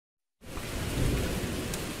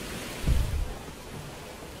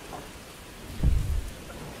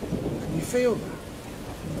feel that?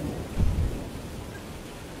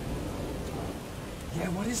 Yeah,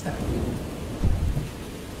 what is that?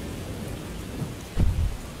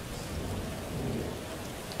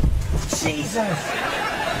 Jesus!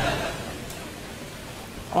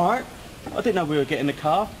 Alright, I didn't know we were getting the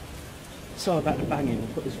car. Sorry about the banging.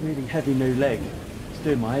 I've got this really heavy new leg. It's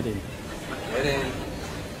doing my head in. Get in.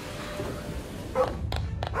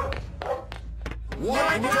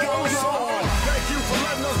 What goes on? Thank you for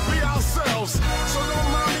letting us be ourselves. So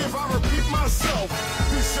don't mind me if I repeat myself.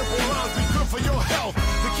 These simple lines be good for your health.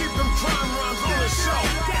 To keep them crime rhymes on the shelf.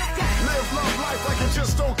 Live, love life like you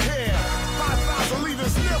just don't care. 5,000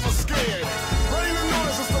 leaders never scared. Rain and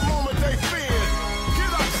noise is the moment they feared.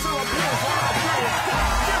 Get up, still a beautiful idea.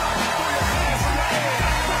 Get up, throw your hands in the air.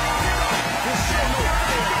 Get up, and show no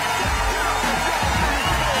fear. Get up and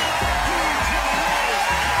don't be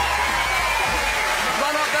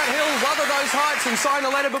Run up that hill, weather those heights and sign the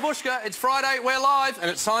letter Babushka. It's Friday, we're live, and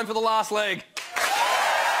it's time for the last leg.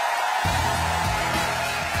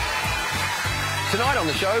 Tonight on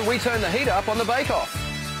the show, we turn the heat up on the bake-off.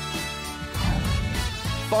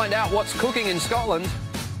 Find out what's cooking in Scotland.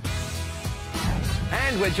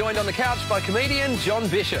 And we're joined on the couch by comedian John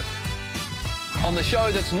Bishop. On the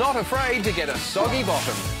show that's not afraid to get a soggy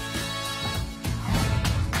bottom.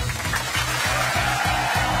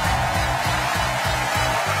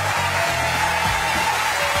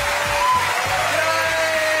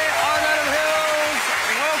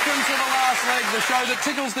 The show that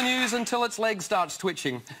tickles the news until its leg starts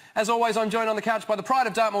twitching. As always, I'm joined on the couch by the pride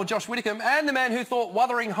of Dartmoor, Josh Whitcomb, and the man who thought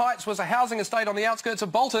Wuthering Heights was a housing estate on the outskirts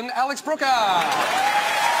of Bolton, Alex Brooker.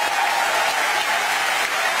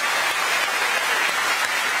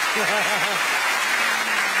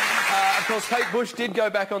 Of course, Kate Bush did go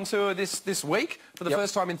back on tour this week for the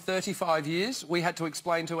first time in 35 years. We had to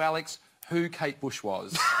explain to Alex who Kate Bush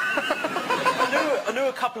was. I knew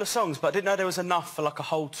a couple of songs, but I didn't know there was enough for, like, a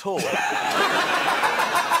whole tour.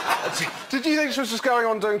 Did you think she was just going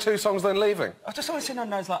on doing 2 songs then leaving? I just always seen on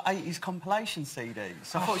those, like, 80s compilation CDs.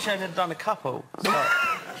 So I thought she only had done a couple. So.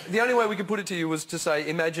 The only way we could put it to you was to say,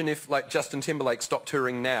 imagine if, like, Justin Timberlake stopped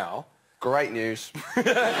touring now. Great news. And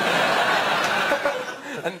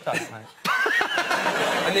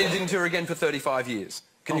then didn't tour again for 35 years.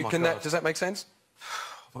 Does that make sense?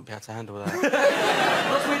 I won't be able to handle that.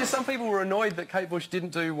 What's weird is some people were annoyed that Kate Bush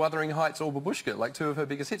didn't do Wuthering Heights or Babushka, like 2 of her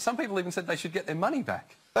biggest hits. Some people even said they should get their money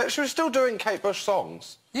back. She was still doing Kate Bush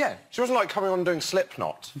songs? Yeah. She wasn't, like, coming on and doing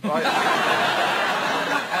Slipknot, right?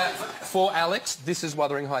 For Alex, this is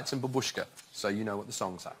Wuthering Heights and Babushka, so you know what the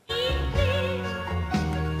songs are.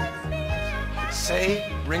 See?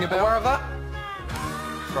 Ring a bell? Aware of that?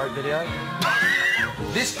 Great video.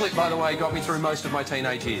 This clip, by the way, got me through most of my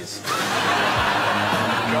teenage years.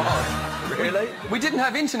 God, really? We didn't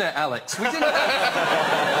have internet, Alex. We didn't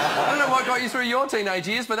I don't know what got you through your teenage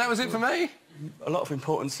years, but that was it for me. A lot of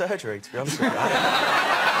important surgery, to be honest with you.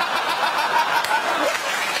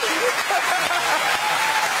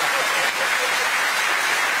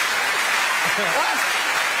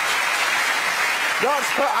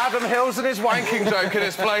 That's put Adam Hills and his wanking joke in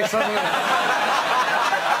his place, hasn't it?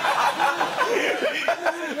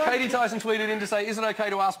 Katie Tyson tweeted in to say, is it OK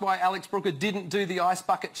to ask why Alex Brooker didn't do the Ice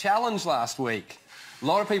Bucket Challenge last week? A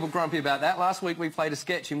lot of people grumpy about that. Last week we played a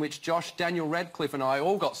sketch in which Josh, Daniel Radcliffe and I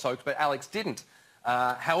all got soaked, but Alex didn't.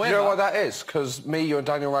 However... You know why that is? Because me, you and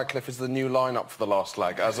Daniel Radcliffe is the new lineup for the last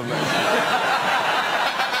leg, as a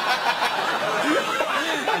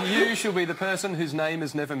And you shall be the person whose name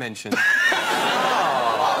is never mentioned.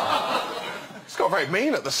 It's got very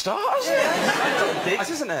mean at the start, hasn't it? Dicks,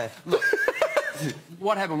 isn't there? Look,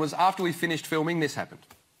 what happened was, after we finished filming, this happened.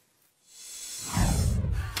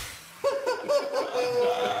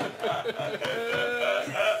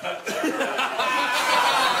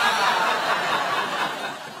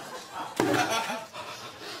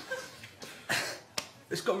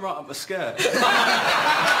 It's gone right up my skirt.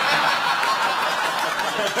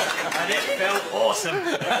 And it felt awesome.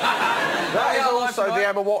 That is also the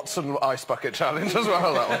Emma Watson Ice Bucket Challenge as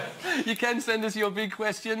well, that one. You can send us your big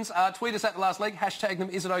questions. Tweet us at The Last Leg, hashtag them,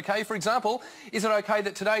 is it OK? For example, is it OK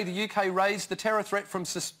that today the UK raised the terror threat from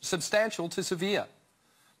substantial to severe?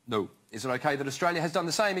 No. Is it OK that Australia has done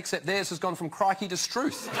the same, except theirs has gone from crikey to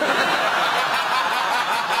struth?